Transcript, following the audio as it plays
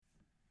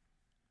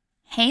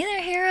Hey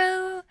there,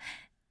 hero.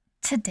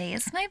 Today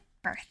is my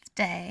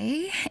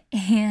birthday,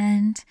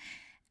 and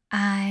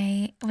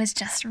I was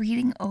just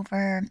reading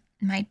over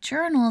my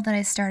journal that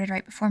I started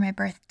right before my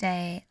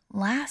birthday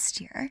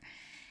last year,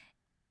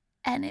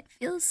 and it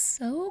feels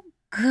so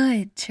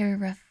good to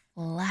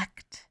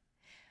reflect.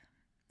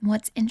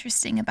 What's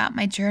interesting about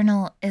my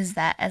journal is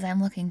that as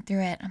I'm looking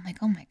through it, I'm like,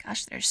 oh my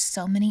gosh, there's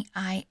so many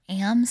I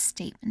am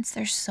statements,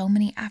 there's so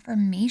many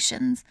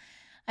affirmations.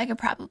 I could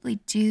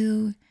probably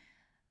do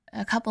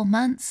a couple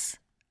months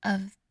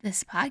of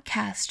this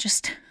podcast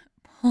just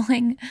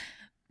pulling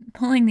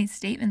these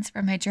statements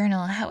from my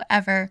journal.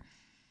 However,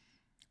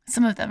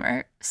 some of them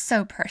are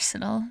so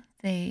personal,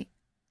 they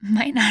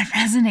might not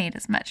resonate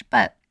as much,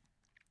 but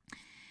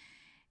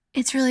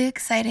it's really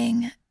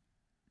exciting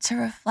to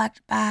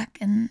reflect back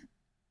and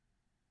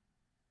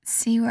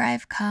see where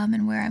I've come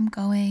and where I'm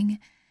going.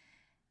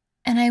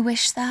 And I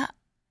wish that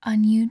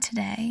on you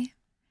today.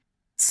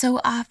 So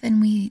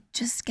often we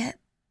just get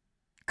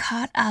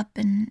caught up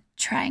in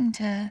trying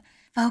to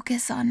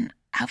focus on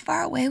how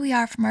far away we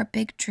are from our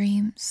big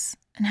dreams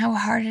and how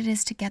hard it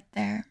is to get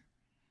there.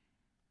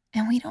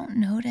 And we don't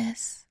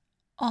notice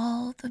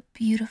all the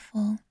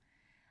beautiful,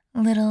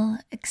 little,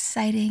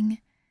 exciting,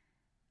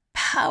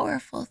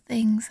 powerful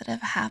things that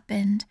have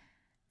happened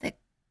that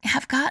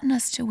have gotten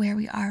us to where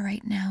we are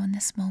right now in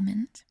this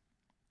moment.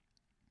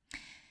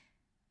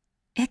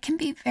 It can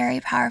be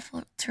very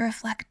powerful to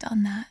reflect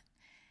on that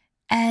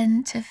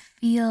and to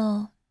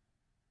feel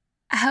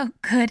how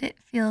good it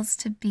feels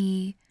to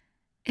be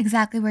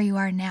exactly where you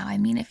are now. I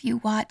mean, if you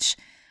watch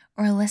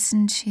or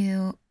listen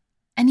to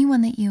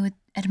anyone that you would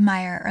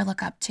admire or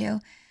look up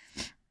to,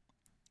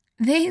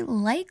 they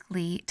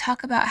likely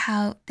talk about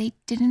how they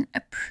didn't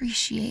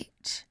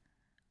appreciate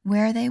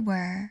where they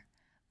were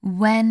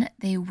when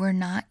they were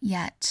not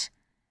yet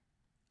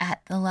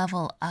at the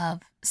level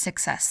of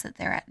success that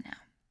they're at now.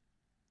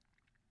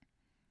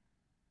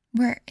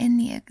 We're in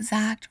the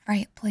exact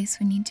right place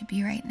we need to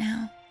be right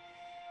now.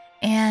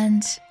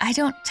 And I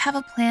don't have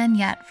a plan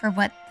yet for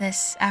what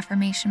this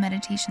affirmation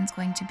meditation is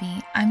going to be.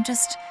 I'm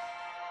just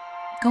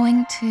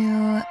going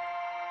to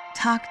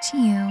talk to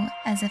you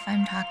as if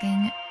I'm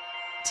talking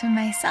to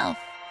myself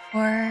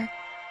for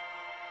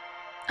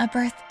a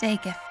birthday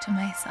gift to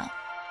myself.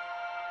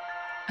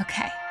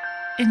 Okay,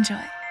 enjoy.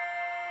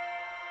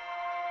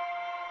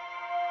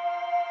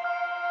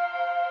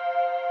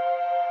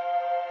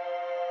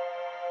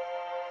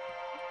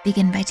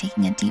 Begin by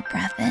taking a deep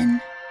breath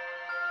in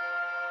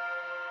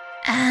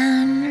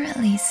and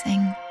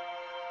releasing.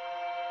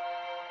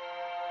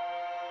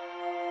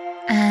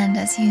 And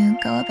as you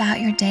go about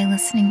your day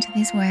listening to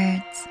these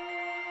words,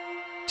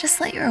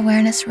 just let your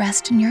awareness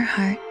rest in your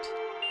heart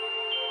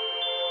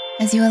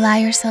as you allow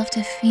yourself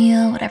to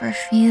feel whatever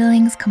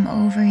feelings come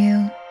over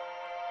you.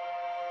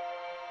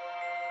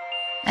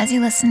 As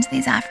you listen to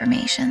these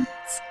affirmations,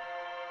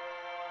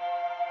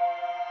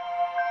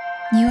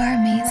 you are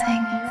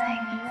amazing.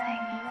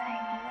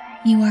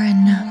 You are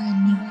enough.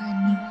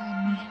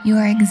 You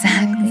are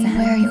exactly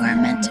where you are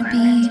meant to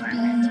be.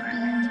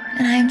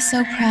 And I am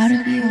so proud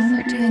of you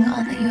for doing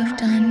all that you have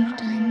done.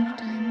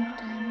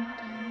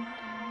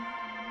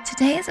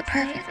 Today is a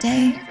perfect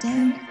day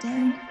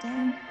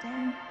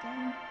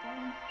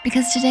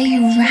because today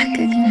you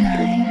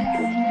recognize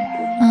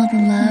all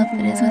the love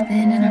that is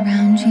within and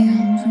around you.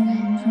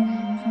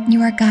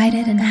 You are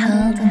guided and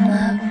held and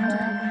loved.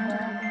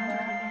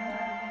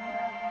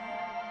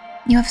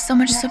 You have so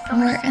much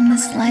support in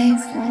this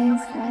life.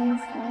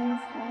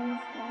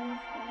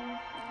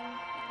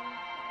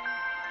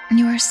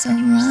 You are so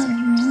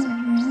loved.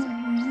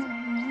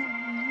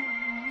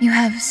 You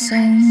have so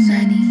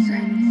many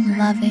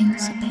loving,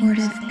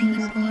 supportive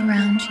people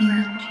around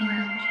you.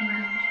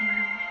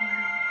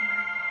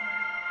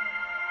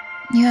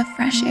 You have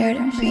fresh air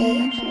to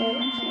breathe,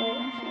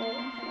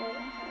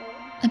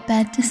 a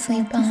bed to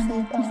sleep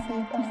on,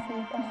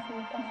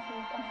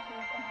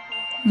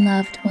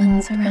 loved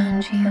ones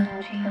around you.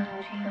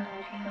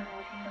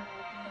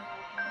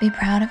 Be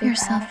proud of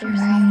yourself for where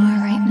you are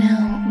right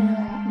now.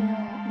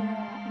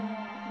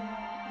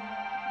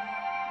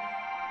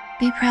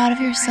 Be proud of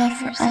yourself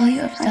for all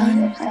you have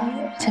done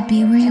to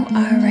be where you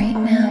are right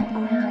now.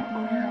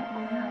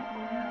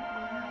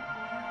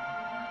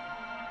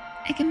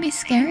 It can be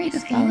scary to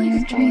follow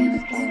your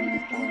dreams,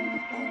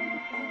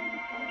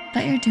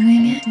 but you're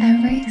doing it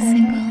every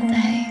single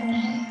day.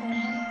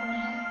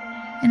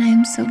 And I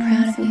am so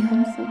proud of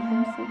you.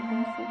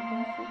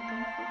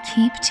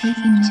 Keep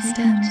taking these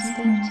steps.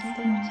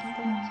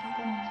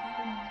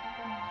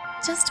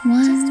 Just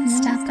one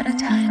step at a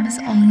time is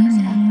all you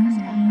need.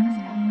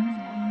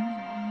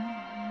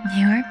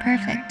 You are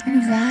perfect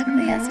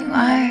exactly as you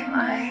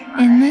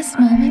are in this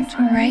moment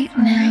right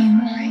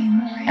now.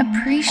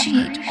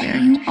 Appreciate where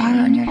you are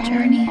on your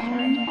journey.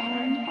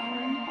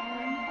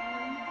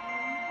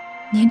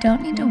 You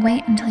don't need to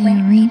wait until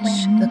you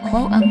reach the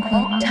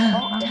quote-unquote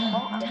top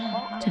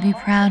to be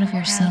proud of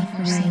yourself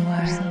for where you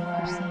are.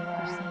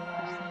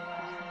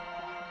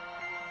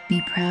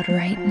 Be proud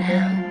right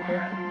now.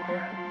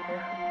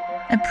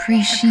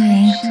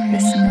 Appreciate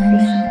this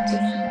moment.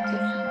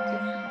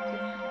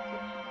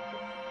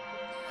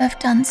 You have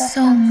done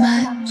so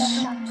much.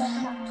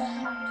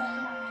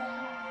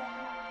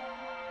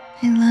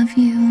 I love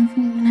you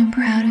and I'm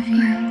proud of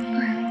you.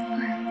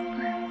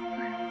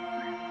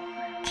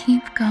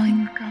 Keep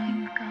going.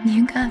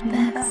 You got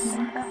this.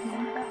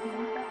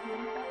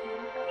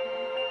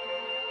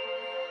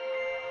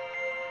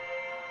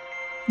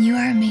 You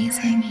are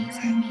amazing.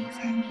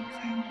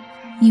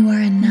 You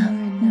are enough.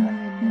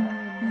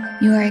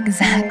 You are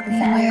exactly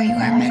where you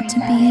are meant to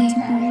be.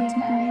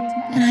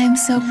 And I am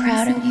so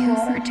proud of you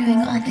for doing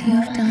all that you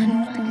have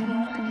done.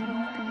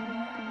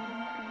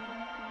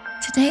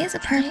 Today is a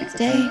perfect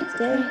day.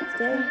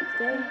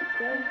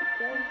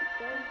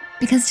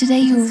 Because today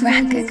you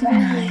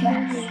recognize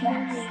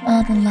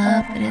all the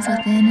love that is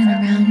within and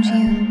around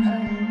you.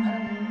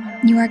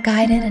 You are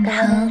guided and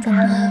held in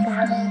love.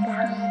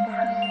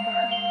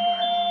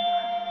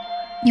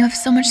 You have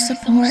so much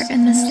support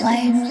in this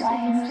life.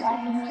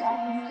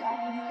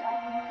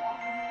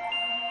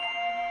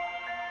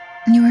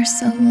 You are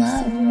so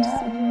loved.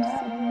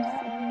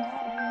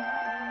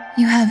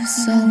 You have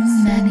so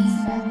many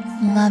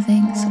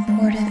loving,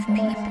 supportive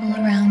people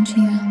around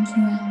you.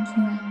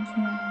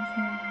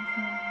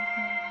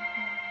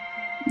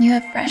 You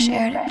have fresh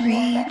air to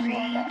breathe,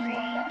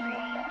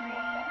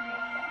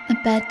 a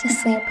bed to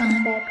sleep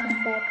on,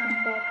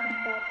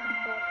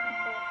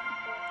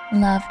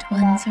 loved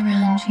ones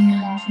around you.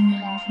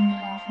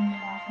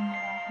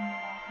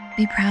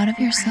 Be proud of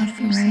yourself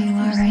for where you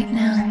are right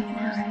now.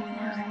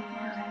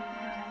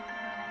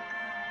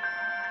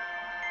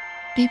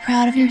 Be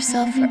proud of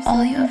yourself for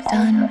all you have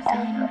done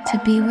to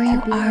be where you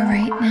are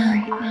right now.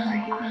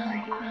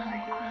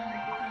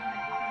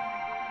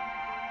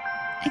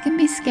 It can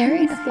be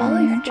scary to follow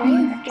your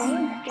dreams,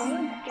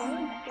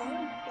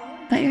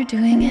 but you're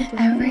doing it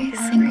every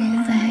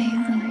single day.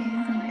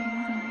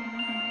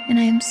 And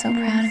I am so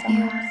proud of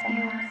you.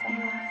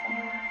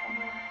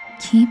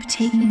 Keep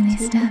taking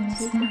these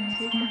steps.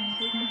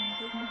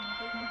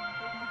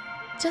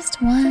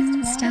 Just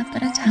one step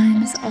at a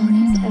time is all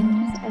you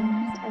need.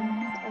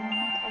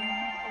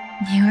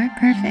 You are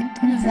perfect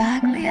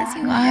exactly as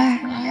you are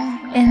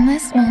in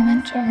this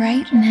moment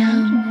right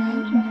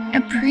now.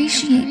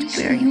 Appreciate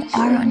where you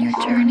are on your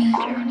journey.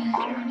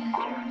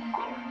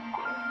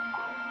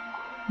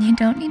 You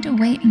don't need to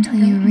wait until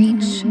you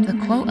reach the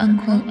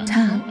quote-unquote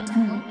top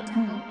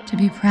to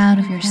be proud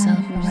of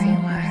yourself for where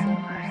you are.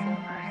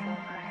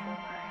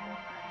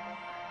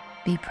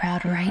 Be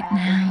proud right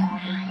now.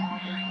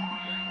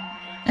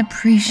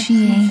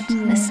 Appreciate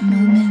this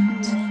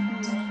moment.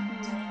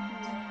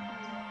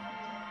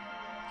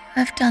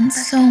 You have done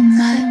so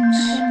much.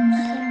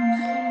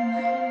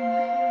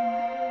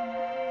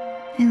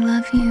 I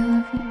love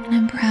you and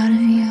I'm proud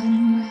of you.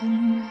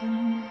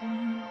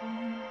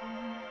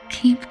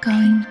 Keep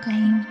going.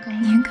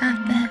 You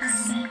got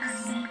this.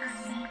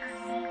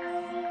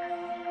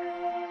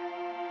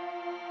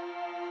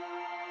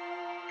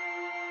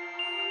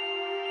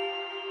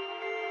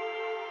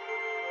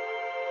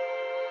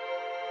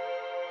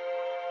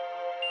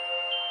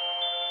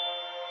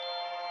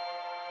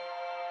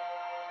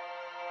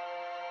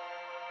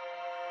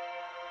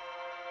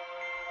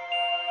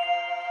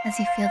 As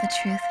you feel the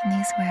truth in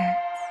these words,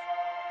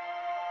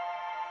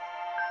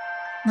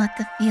 let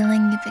the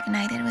feeling you've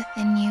ignited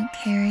within you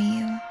carry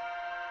you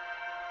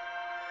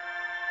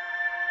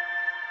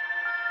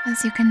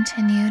as you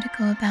continue to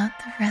go about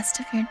the rest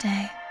of your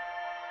day.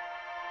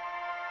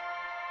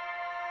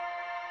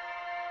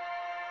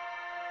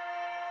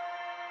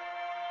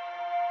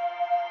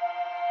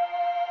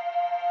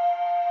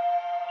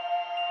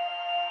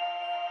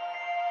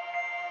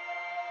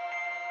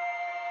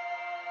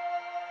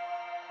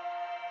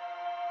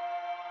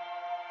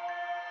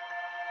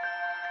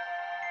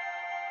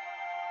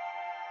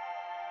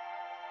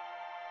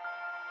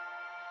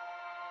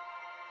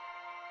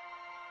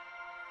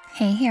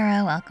 Hey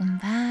hero, welcome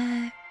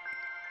back.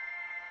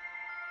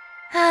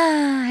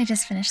 I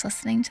just finished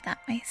listening to that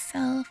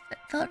myself. It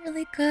felt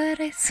really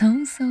good. I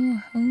so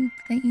hope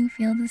that you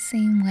feel the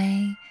same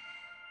way.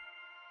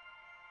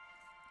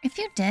 If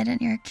you did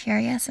and you're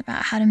curious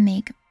about how to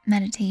make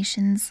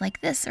meditations like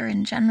this or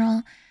in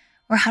general,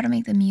 or how to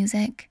make the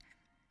music,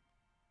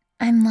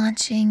 I'm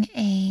launching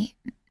a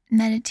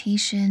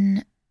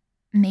meditation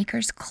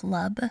makers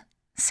club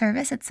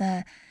service. It's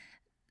a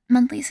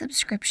monthly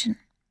subscription.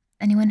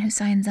 Anyone who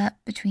signs up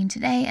between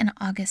today and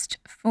August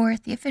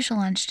 4th, the official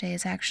launch day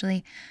is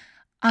actually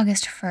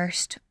August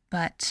 1st,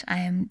 but I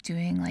am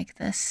doing like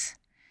this,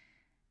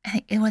 I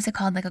think, what's it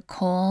called? Like a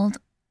cold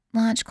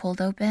launch,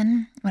 cold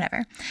open,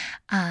 whatever,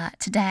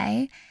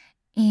 today.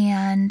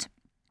 And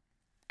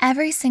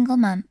every single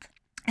month,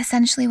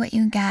 essentially what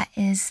you get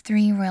is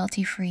 3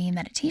 royalty-free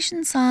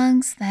meditation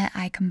songs that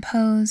I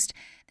composed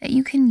that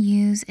you can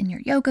use in your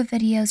yoga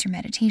videos, your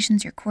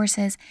meditations, your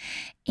courses,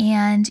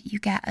 and you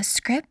get a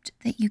script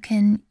that you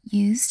can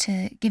use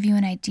to give you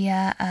an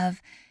idea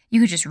of, you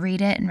could just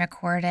read it and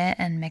record it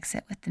and mix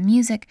it with the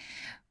music,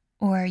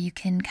 or you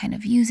can kind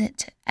of use it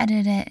to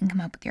edit it and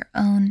come up with your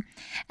own.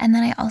 And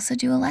then I also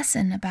do a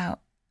lesson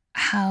about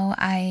how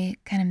I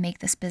kind of make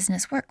this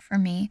business work for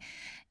me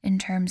in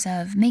terms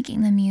of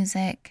making the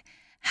music,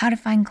 how to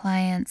find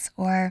clients,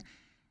 or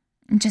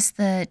just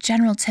the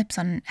general tips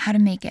on how to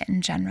make it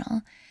in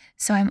general.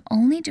 So I'm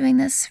only doing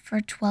this for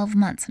 12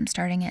 months. I'm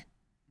starting it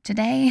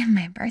today,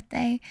 my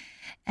birthday,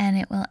 and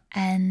it will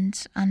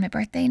end on my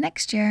birthday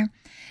next year.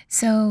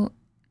 So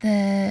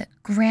the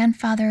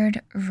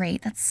grandfathered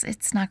rate,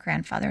 it's not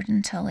grandfathered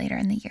until later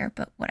in the year,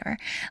 but whatever.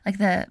 Like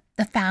the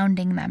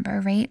founding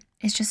member rate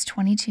is just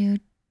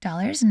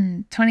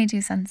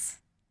 $22.22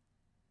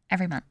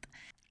 every month.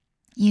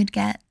 You'd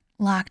get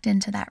locked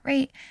into that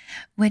rate,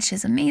 which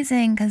is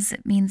amazing because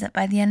it means that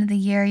by the end of the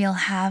year, you'll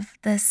have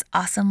this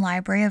awesome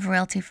library of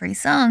royalty-free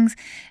songs,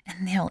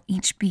 and they'll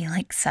each be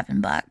like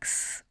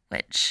 $7,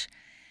 which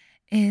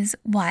is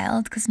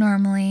wild because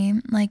normally,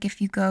 like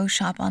if you go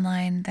shop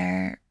online,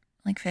 they're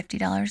like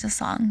 $50 a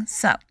song.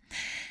 So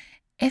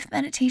if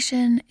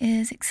meditation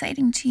is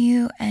exciting to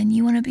you and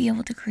you want to be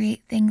able to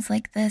create things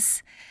like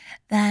this,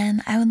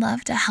 then I would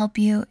love to help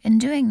you in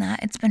doing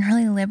that. It's been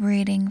really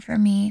liberating for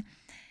me,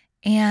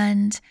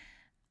 and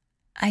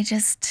I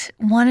just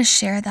want to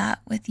share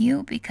that with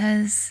you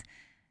because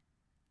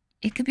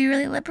it could be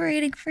really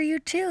liberating for you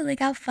too. Like,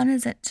 how fun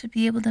is it to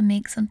be able to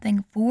make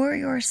something for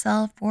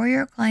yourself, for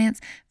your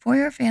clients, for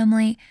your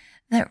family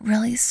that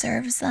really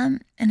serves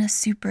them in a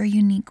super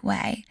unique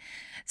way?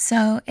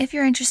 So if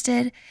you're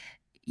interested,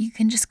 you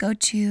can just go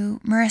to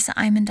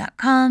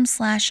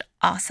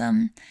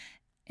marissaiman.com/awesome,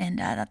 and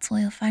that's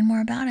where you'll find more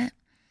about it.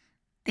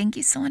 Thank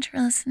you so much for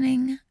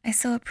listening. I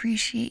so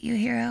appreciate you,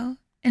 hero.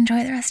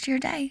 Enjoy the rest of your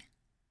day.